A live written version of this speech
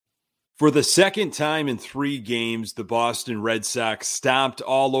For the second time in 3 games, the Boston Red Sox stomped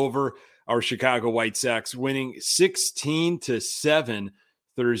all over our Chicago White Sox, winning 16-7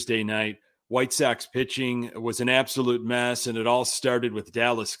 Thursday night. White Sox pitching was an absolute mess, and it all started with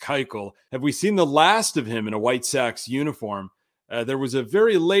Dallas Keuchel. Have we seen the last of him in a White Sox uniform? There was a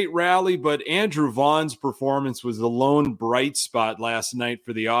very late rally, but Andrew Vaughn's performance was the lone bright spot last night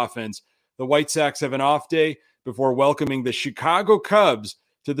for the offense. The White Sox have an off day before welcoming the Chicago Cubs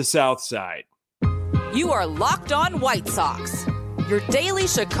to the South Side. You are Locked On White Sox, your daily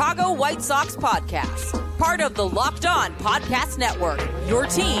Chicago White Sox podcast. Part of the Locked On Podcast Network, your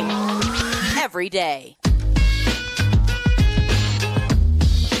team every day.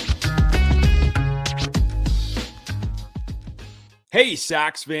 Hey,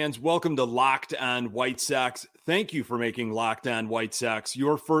 Sox fans, welcome to Locked On White Sox. Thank you for making Locked On White Sox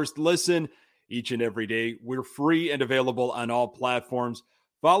your first listen each and every day. We're free and available on all platforms.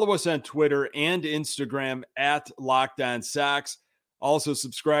 Follow us on Twitter and Instagram at Locked On Sox. Also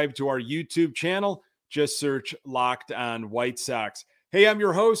subscribe to our YouTube channel. Just search Locked On White Sox. Hey, I'm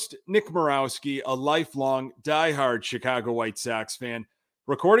your host, Nick Morawski, a lifelong diehard Chicago White Sox fan,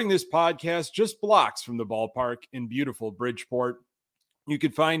 recording this podcast just blocks from the ballpark in beautiful Bridgeport. You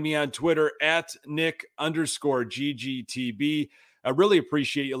can find me on Twitter at Nick_GGTB. I really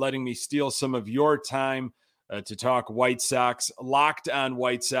appreciate you letting me steal some of your time to talk White Sox. Locked On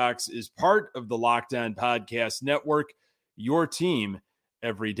White Sox is part of the Locked On Podcast Network, your team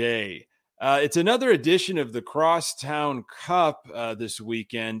every day. It's another edition of the Crosstown Cup this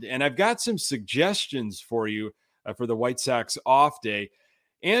weekend, and I've got some suggestions for you for the White Sox off day.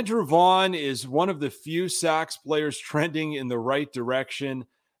 Andrew Vaughn is one of the few Sox players trending in the right direction.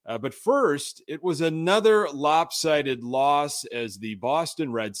 But first, it was another lopsided loss as the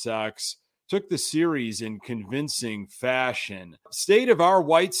Boston Red Sox took the series in convincing fashion. State of our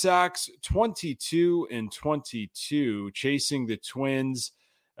White Sox, 22-22, chasing the Twins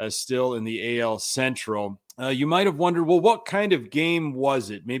still in the AL Central. You might have wondered, well, what kind of game was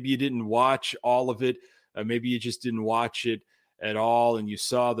it? Maybe you didn't watch all of it. Maybe you just didn't watch it at all and you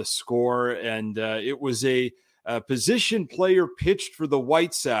saw the score. And it was a position player pitched for the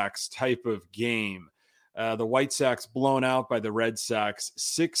White Sox type of game. The White Sox blown out by the Red Sox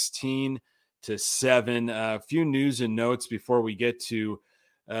 16-7. A few news and notes before we get to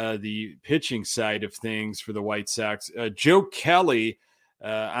the pitching side of things for the White Sox. Joe Kelly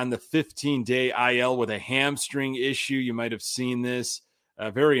on the 15-day IL with a hamstring issue. You might have seen this.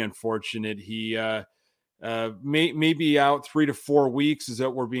 Very unfortunate. He may be out 3 to 4 weeks, is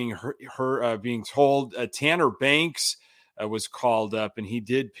that we're being being told. Tanner Banks was called up, and he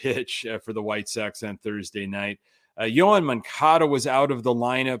did pitch for the White Sox on Thursday night. Yoan Moncada was out of the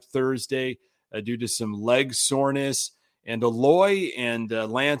lineup Thursday due to some leg soreness, and Eloy and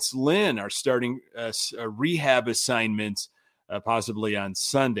Lance Lynn are starting rehab assignments possibly on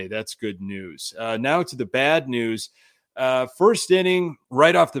Sunday. That's good news. Now to the bad news. First inning,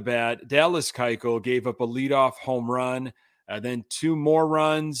 right off the bat, Dallas Keuchel gave up a leadoff home run, then 2 more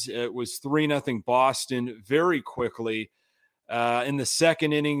runs. It was 3-0 Boston very quickly. In the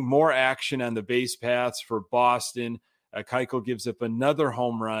second inning, more action on the base paths for Boston. Keuchel gives up another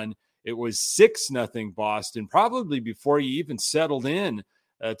home run. It was 6-0 Boston, probably before you even settled in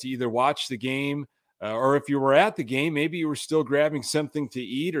to either watch the game or if you were at the game, maybe you were still grabbing something to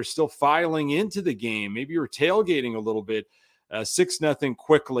eat or still filing into the game. Maybe you were tailgating a little bit. 6-0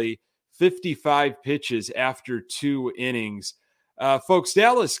 quickly, 55 pitches after 2 innings. Folks,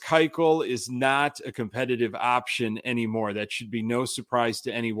 Dallas Keuchel is not a competitive option anymore. That should be no surprise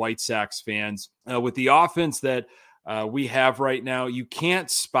to any White Sox fans. With the offense that we have right now, you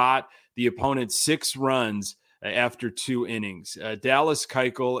can't spot the opponent's 6 runs after 2 innings. Dallas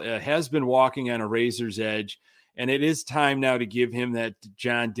Keuchel has been walking on a razor's edge, and it is time now to give him that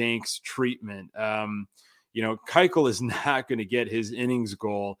John Danks treatment. Keuchel is not going to get his innings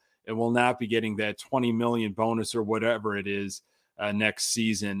goal and will not be getting that $20 million bonus or whatever it is next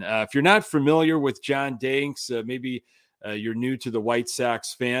season. If you're not familiar with John Danks, maybe you're new to the White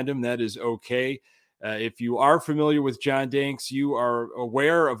Sox fandom, that is okay. If you are familiar with John Danks, you are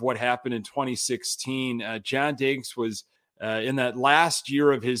aware of what happened in 2016. John Danks was in that last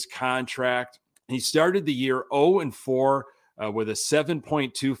year of his contract. He started the year 0-4 with a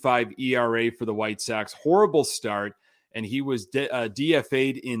 7.25 ERA for the White Sox. Horrible start, and he was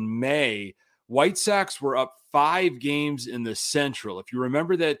DFA'd in May. White Sox were up 5 games in the Central. If you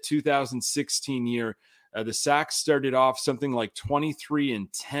remember that 2016 year, the Sox started off something like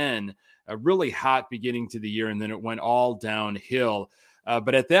 23-10. A really hot beginning to the year, and then it went all downhill.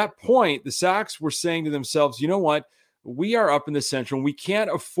 But at that point, the Sox were saying to themselves, you know what? we are up in the Central, and we can't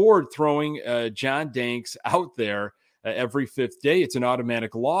afford throwing John Danks out there every fifth day. It's an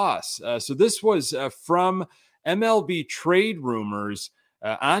automatic loss. So this was from MLB Trade Rumors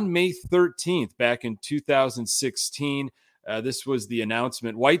on May 13th, back in 2016. This was the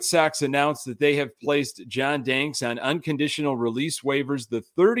announcement. White Sox announced that they have placed John Danks on unconditional release waivers. The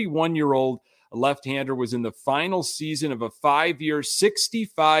 31-year-old left-hander was in the final season of a 5-year,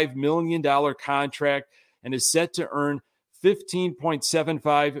 $65 million contract and is set to earn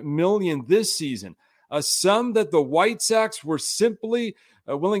 $15.75 million this season, a sum that the White Sox were simply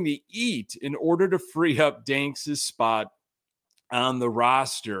willing to eat in order to free up Danks' spot on the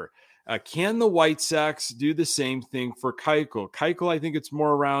roster. Can the White Sox do the same thing for Keuchel? Keuchel, I think it's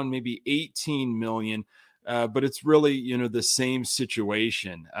more around maybe $18 million, but it's really, the same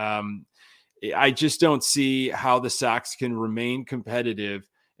situation. I just don't see how the Sox can remain competitive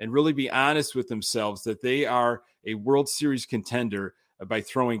and really be honest with themselves that they are a World Series contender by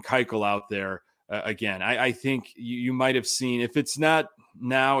throwing Keuchel out there again. I think you might have seen, if it's not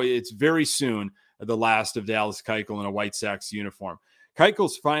now, it's very soon, the last of Dallas Keuchel in a White Sox uniform.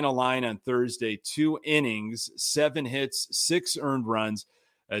 Keuchel's final line on Thursday: 2 innings, 7 hits, 6 earned runs,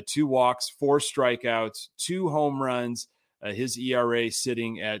 2 walks, 4 strikeouts, 2 home runs. His ERA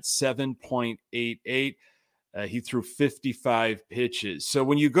sitting at 7.88. He threw 55 pitches. So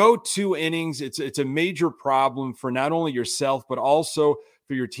when you go 2 innings, it's a major problem for not only yourself, but also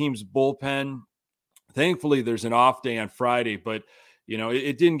for your team's bullpen. Thankfully, there's an off day on Friday, but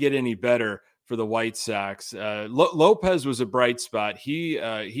it didn't get any better for the White Sox. Lopez was a bright spot. He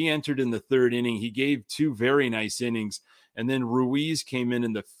entered in the 3rd inning. He gave 2 very nice innings. And then Ruiz came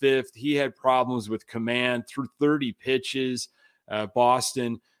in the 5th. He had problems with command, threw 30 pitches.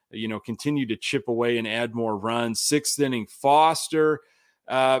 Boston, continued to chip away and add more runs. 6th inning, Foster.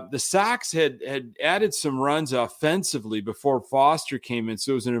 The Sox had added some runs offensively before Foster came in.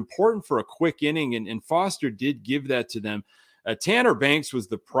 So it was important for a quick inning, and Foster did give that to them. Tanner Banks was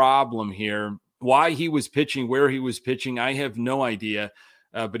the problem here. Why he was pitching, where he was pitching, I have no idea.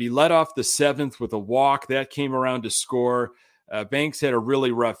 But he led off the 7th with a walk. That came around to score. Banks had a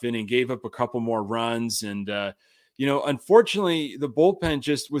really rough inning, gave up a couple more runs. And, unfortunately, the bullpen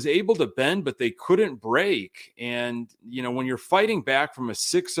just was able to bend, but they couldn't break. And, when you're fighting back from a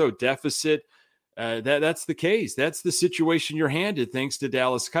 6-0 deficit, that's the case. That's the situation you're handed, thanks to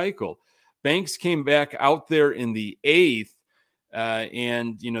Dallas Keuchel. Banks came back out there in the 8th.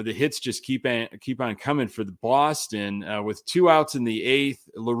 And the hits just keep on coming for the Boston. With 2 outs in the 8th,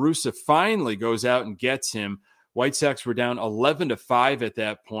 La Russa finally goes out and gets him. White Sox were down 11-5 at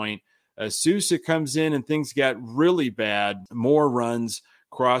that point. Sousa comes in and things got really bad. More runs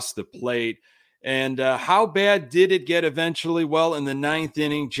across the plate. And how bad did it get eventually? Well, in the 9th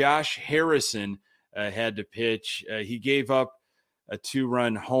inning, Josh Harrison had to pitch. He gave up a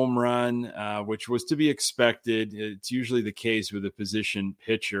 2-run home run, which was to be expected. It's usually the case with a position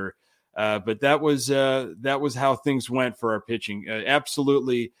pitcher. But that was how things went for our pitching.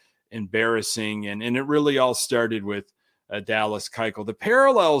 Absolutely embarrassing. And it really all started with Dallas Keuchel. The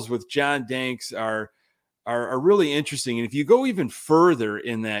parallels with John Danks are really interesting. And if you go even further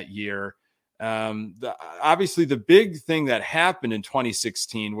in that year, obviously the big thing that happened in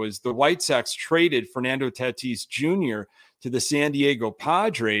 2016 was the White Sox traded Fernando Tatis Jr. to the San Diego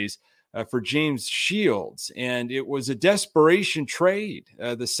Padres for James Shields. And it was a desperation trade.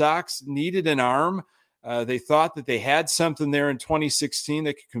 The Sox needed an arm. They thought that they had something there in 2016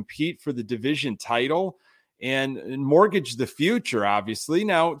 that could compete for the division title and mortgage the future, obviously.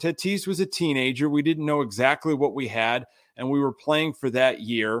 Now, Tatis was a teenager. We didn't know exactly what we had, and we were playing for that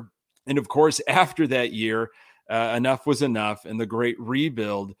year. And, of course, after that year, enough was enough, and the great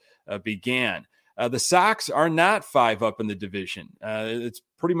rebuild began. The Sox are not 5 up in the division. It's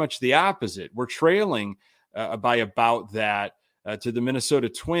pretty much the opposite. We're trailing by about that to the Minnesota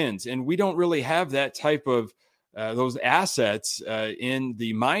Twins, and we don't really have that type of those assets in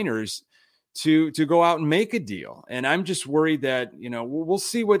the minors to go out and make a deal. And I'm just worried that, we'll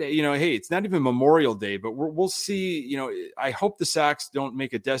see what, hey, it's not even Memorial Day, but we'll see, I hope the Sox don't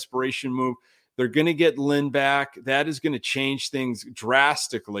make a desperation move. They're going to get Lynn back. That is going to change things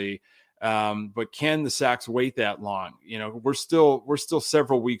drastically. But can the Sox wait that long? We're still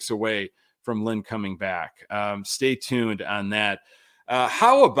several weeks away from Lynn coming back. Stay tuned on that.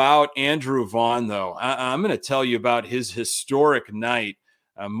 How about Andrew Vaughn, though? I'm going to tell you about his historic night.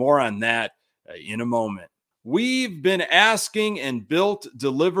 More on that in a moment. We've been asking, and Built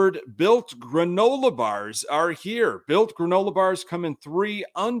delivered. Built granola bars are here. Built granola bars come in 3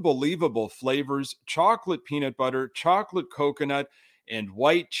 unbelievable flavors: chocolate peanut butter, chocolate coconut, and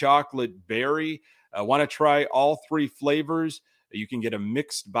white chocolate berry. Want to try all 3 flavors? You can get a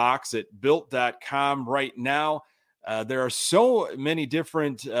mixed box at built.com right now. There are so many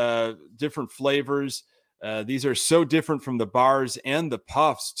different flavors. These are so different from the bars and the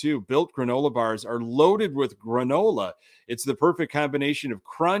puffs, too. Built granola bars are loaded with granola. It's the perfect combination of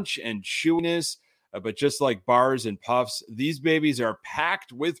crunch and chewiness. But just like bars and puffs, these babies are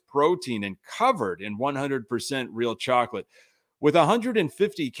packed with protein and covered in 100% real chocolate. With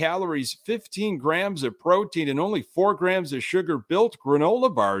 150 calories, 15 grams of protein, and only 4 grams of sugar, Built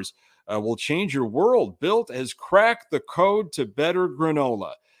granola bars will change your world. Built has cracked the code to better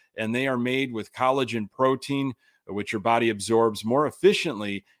granola, and they are made with collagen protein, which your body absorbs more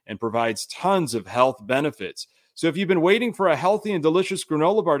efficiently and provides tons of health benefits. So if you've been waiting for a healthy and delicious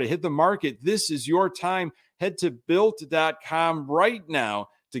granola bar to hit the market, this is your time. Head to built.com right now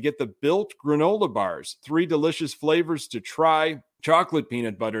to get the Built granola bars. 3 delicious flavors to try: chocolate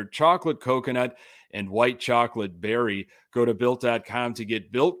peanut butter, chocolate coconut, and white chocolate berry. Go to built.com to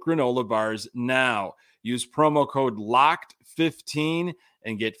get Built granola bars now. Use promo code LOCKED15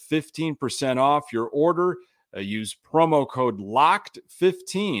 and get 15% off your order. Use promo code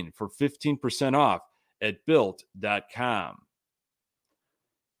LOCKED15 for 15% off at built.com.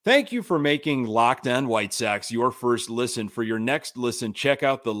 Thank you for making Locked On White Sox your first listen. For your next listen, check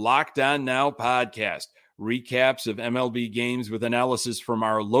out the Locked On Now podcast. Recaps of MLB games with analysis from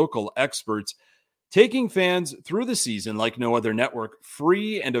our local experts, taking fans through the season like no other network,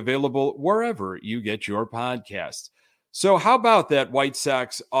 free and available wherever you get your podcasts. So how about that White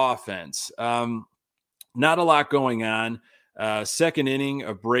Sox offense? Not a lot going on. Second inning,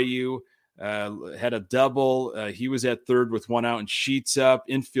 Abreu had a double. He was at third with 1 out and Sheets up,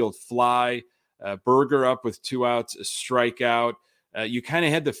 infield fly, Berger up with 2 outs, a strikeout. You kind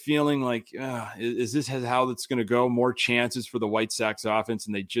of had the feeling like, is this how it's going to go? More chances for the White Sox offense,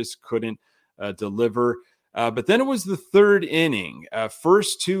 and they just couldn't deliver. But then it was the third inning.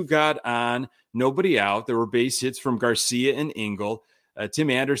 First 2 got on, nobody out. There were base hits from Garcia and Engel.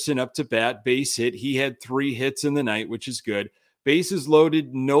 Tim Anderson up to bat, base hit. He had 3 hits in the night, which is good. Bases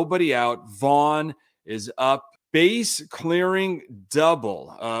loaded, nobody out. Vaughn is up, base clearing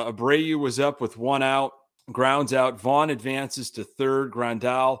double. Abreu was up with 1 out, grounds out. Vaughn advances to third.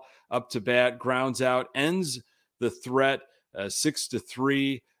 Grandal up to bat, grounds out, ends the threat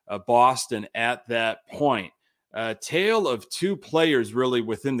 6-3. Boston at that point. Tale of 2 players really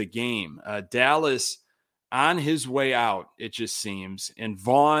within the game. Dallas on his way out, it just seems, and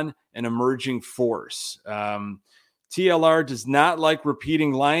Vaughn an emerging force. TLR does not like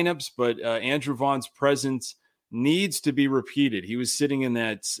repeating lineups, but Andrew Vaughn's presence needs to be repeated. He was sitting in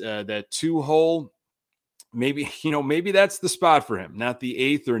that 2-hole. Maybe that's the spot for him, not the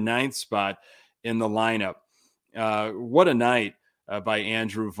 8th or 9th spot in the lineup. What a night by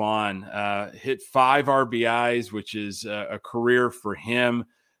Andrew Vaughn. Hit 5 RBIs, which is a career for him.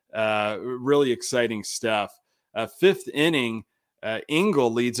 Really exciting stuff. 5th inning,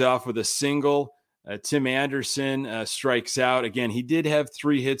 Engel leads off with a single. Tim Anderson strikes out. Again, he did have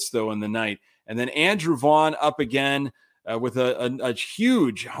 3 hits, though, in the night. And then Andrew Vaughn up again with a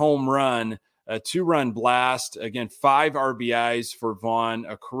huge home run, a 2-run blast. Again, 5 RBIs for Vaughn,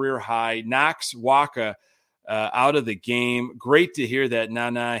 a career high. Knocks Waka out of the game. Great to hear that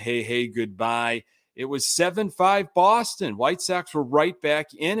na-na, hey, goodbye. It was 7-5 Boston. White Sox were right back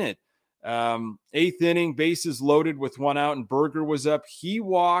in it. 8th inning, bases loaded with 1 out, and Berger was up. He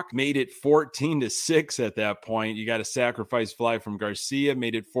walked, made it 14-6 at that point. You got a sacrifice fly from Garcia,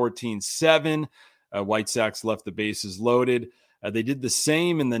 made it 14-7. White Sox left the bases loaded. They did the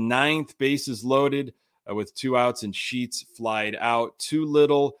same in the 9th, bases loaded with 2 outs, and Sheets flied out. Too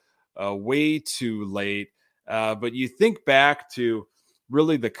little, way too late. But you think back to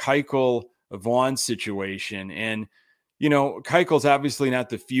really the Keuchel Vaughn situation, and Keuchel's obviously not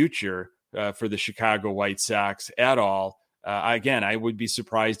the future for the Chicago White Sox at all. Again, I would be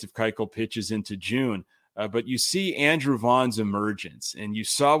surprised if Keuchel pitches into June. But you see Andrew Vaughn's emergence, and you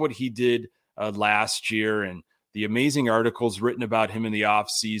saw what he did last year, and the amazing articles written about him in the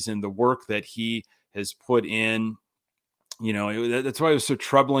offseason, the work that he has put in. That's why it was so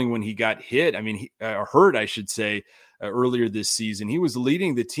troubling when he got hit. Hurt, I should say, earlier this season. He was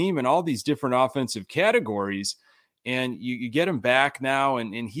leading the team in all these different offensive categories. And you get him back now,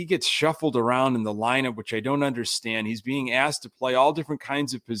 and he gets shuffled around in the lineup, which I don't understand. He's being asked to play all different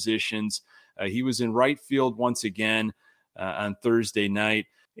kinds of positions. He was in right field once again on Thursday night,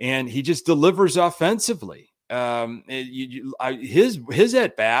 and he just delivers offensively. His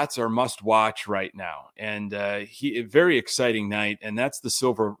at-bats are must-watch right now, and a very exciting night, and that's the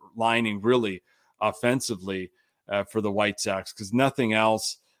silver lining, really, offensively for the White Sox, because nothing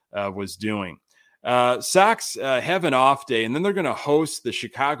else was doing. Sox have an off day, and then they're going to host the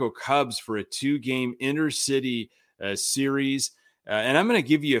Chicago Cubs for a 2-game intercity series. And I'm going to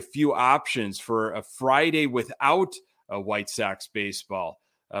give you a few options for a Friday without White Sox baseball.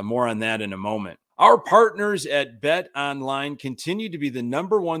 More on that in a moment. Our partners at BetOnline continue to be the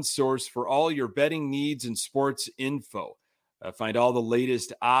number one source for all your betting needs and sports info. Find all the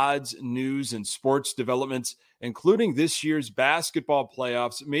latest odds, news, and sports developments, including this year's basketball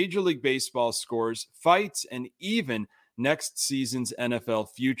playoffs, Major League Baseball scores, fights, and even next season's NFL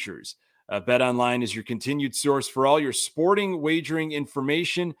futures. BetOnline is your continued source for all your sporting wagering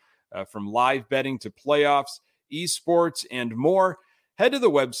information, from live betting to playoffs, esports, and more. Head to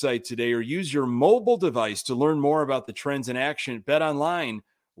the website today or use your mobile device to learn more about the trends in action at BetOnline,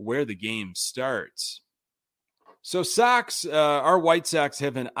 where the game starts. So Sox, our White Sox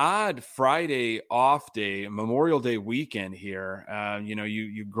have an odd Friday off day, Memorial Day weekend here.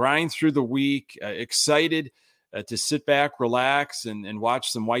 You grind through the week, excited to sit back, relax, and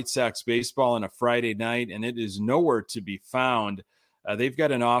watch some White Sox baseball on a Friday night, and it is nowhere to be found. They've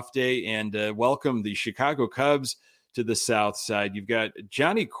got an off day, and welcome the Chicago Cubs to the South Side. You've got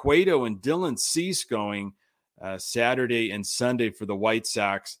Johnny Cueto and Dylan Cease going Saturday and Sunday for the White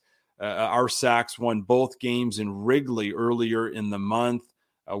Sox. Our Sox won both games in Wrigley earlier in the month.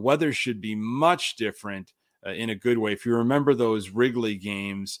 Weather should be much different in a good way. If you remember those Wrigley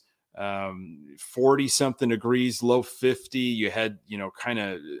games, 40-something degrees, low 50. You had, kind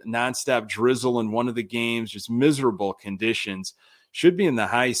of nonstop drizzle in one of the games, just miserable conditions. Should be in the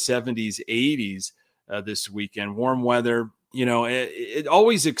high 70s, 80s this weekend. Warm weather. It's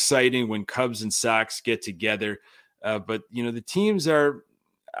always exciting when Cubs and Sox get together. But, the teams are...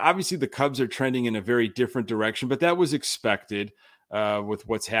 Obviously, the Cubs are trending in a very different direction, but that was expected with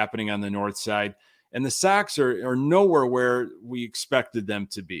what's happening on the north side. And the Sox are nowhere where we expected them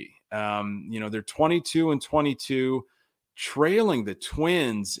to be. They're 22-22, trailing the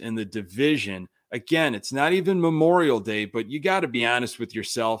Twins in the division. Again, it's not even Memorial Day, but you got to be honest with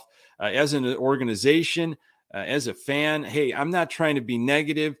yourself as an organization, as a fan. Hey, I'm not trying to be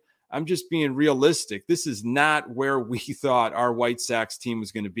negative. I'm just being realistic. This is not where we thought our White Sox team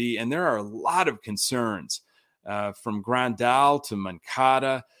was going to be. And there are a lot of concerns from Grandal to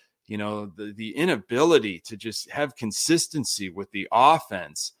Moncada, the inability to just have consistency with the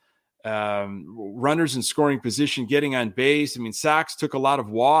offense, runners in scoring position, getting on base. I mean, Sox took a lot of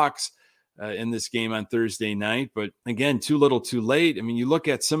walks in this game on Thursday night, but again, too little, too late. I mean, you look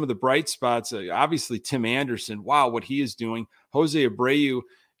at some of the bright spots, obviously Tim Anderson, wow, what he is doing. Jose Abreu,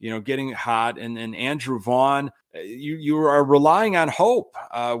 getting hot, and Andrew Vaughn, you are relying on hope.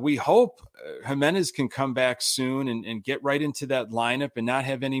 We hope Jimenez can come back soon and get right into that lineup and not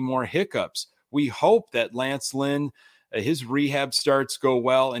have any more hiccups. We hope that Lance Lynn, his rehab starts go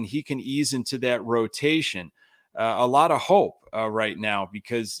well and he can ease into that rotation. A lot of hope right now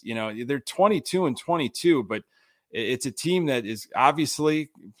because, they're 22-22, but it's a team that is obviously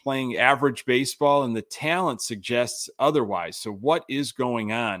playing average baseball and the talent suggests otherwise. So what is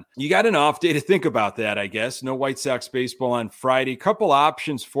going on? You got an off day to think about that, I guess. No White Sox baseball on Friday. Couple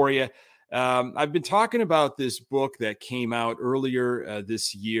options for you. I've been talking about this book that came out earlier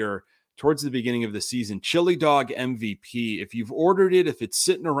this year towards the beginning of the season, Chili Dog MVP. If you've ordered it, if it's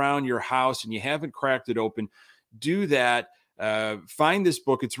sitting around your house and you haven't cracked it open, do that. Find this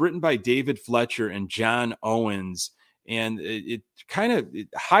book. It's written by David Fletcher and John Owens, and it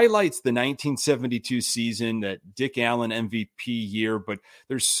highlights the 1972 season, that Dick Allen MVP year, but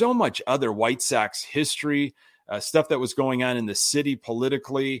there's so much other White Sox history, stuff that was going on in the city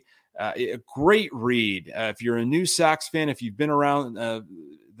politically. A great read. If you're a new Sox fan, if you've been around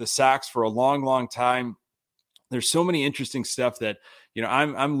the Sox for a long, long time, there's so many interesting stuff that,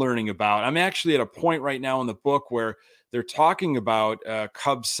 I'm learning about. I'm actually at a point right now in the book where they're talking about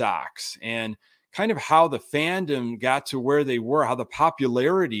Cubs Sox and kind of how the fandom got to where they were, how the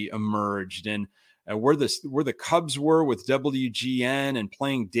popularity emerged, and where the Cubs were with WGN and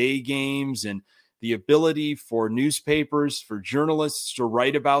playing day games, and the ability for newspapers, for journalists to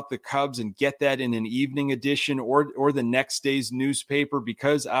write about the Cubs and get that in an evening edition or the next day's newspaper,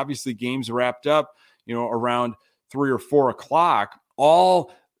 because obviously games wrapped up, around 3 or 4 o'clock.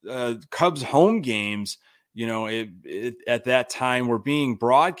 All Cubs home games, at that time were being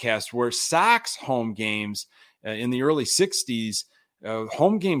broadcast, where Sox home games in the early 60s,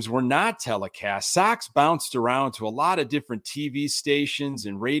 home games were not telecast. Sox bounced around to a lot of different TV stations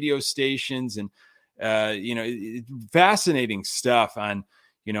and radio stations, and fascinating stuff on,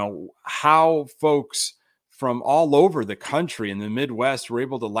 how folks from all over the country in the Midwest were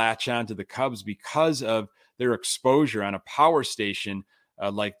able to latch on to the Cubs because of their exposure on a power station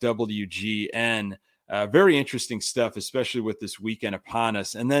like WGN. Very interesting stuff, especially with this weekend upon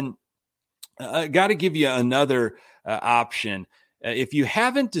us. And then I got to give you another option. If you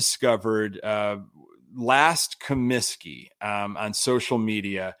haven't discovered Last Comiskey on social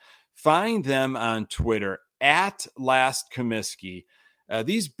media, find them on Twitter at Last Comiskey.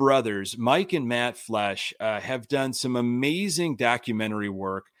 These brothers, Mike and Matt Flesch, have done some amazing documentary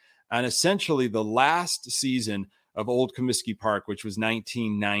work on essentially the last season of Old Comiskey Park, which was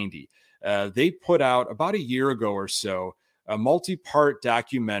 1990. They put out about a year ago or so a multi-part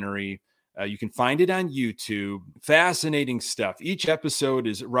documentary. You can find it on YouTube. Fascinating stuff. Each episode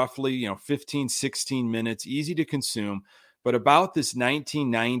is roughly 15, 16 minutes, easy to consume, but about this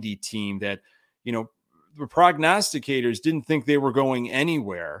 1990 team that, the prognosticators didn't think they were going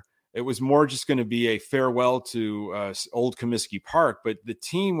anywhere. It was more just going to be a farewell to Old Comiskey Park, but the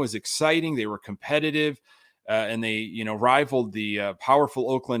team was exciting. They were competitive, and they, rivaled the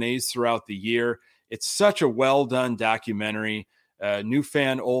powerful Oakland A's throughout the year. It's such a well-done documentary. New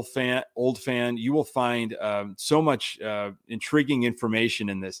fan, old fan, you will find so much intriguing information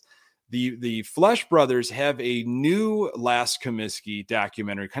in this. The Flesch brothers have a new Last Comiskey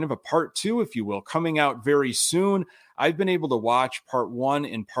documentary, kind of a part 2, if you will, coming out very soon. I've been able to watch part 1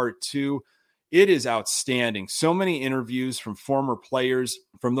 and part 2. It is outstanding. So many interviews from former players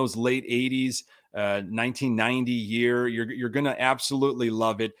from those late 80s, 1990 year. You're going to absolutely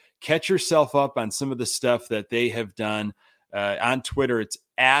love it. Catch yourself up on some of the stuff that they have done. On Twitter, it's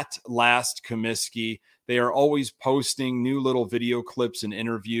at Last Comiskey. They are always posting new little video clips and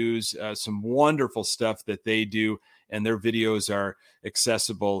interviews, some wonderful stuff that they do, and their videos are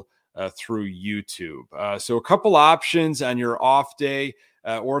accessible through YouTube. So a couple options on your off day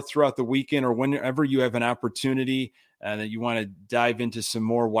or throughout the weekend or whenever you have an opportunity that you want to dive into some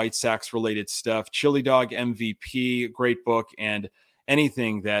more White Sox related stuff. Chili Dog MVP, great book, and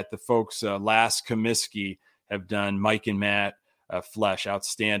anything that the folks Last Comiskey have done, Mike and Matt Flesch,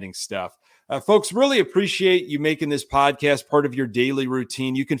 outstanding stuff. Folks, really appreciate you making this podcast part of your daily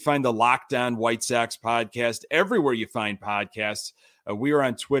routine. You can find the Locked On White Sox podcast everywhere you find podcasts. We are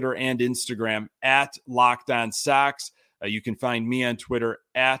on Twitter and Instagram at Locked On Sox. You can find me on Twitter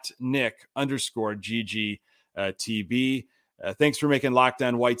at Nick_GGTB. Thanks for making Locked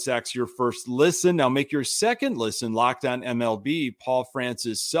On White Sox your first listen. Now make your second listen Locked On MLB. Paul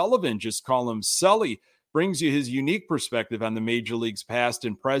Francis Sullivan, just call him Sully, brings you his unique perspective on the major leagues past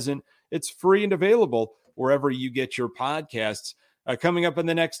and present. It's free and available wherever you get your podcasts. Coming up in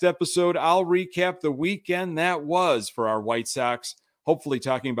the next episode, I'll recap the weekend that was for our White Sox, hopefully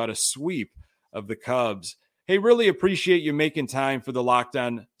talking about a sweep of the Cubs. Hey, really appreciate you making time for the Locked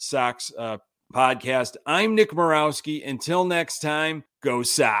On Sox podcast. I'm Nick Morawski. Until next time, go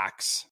Sox.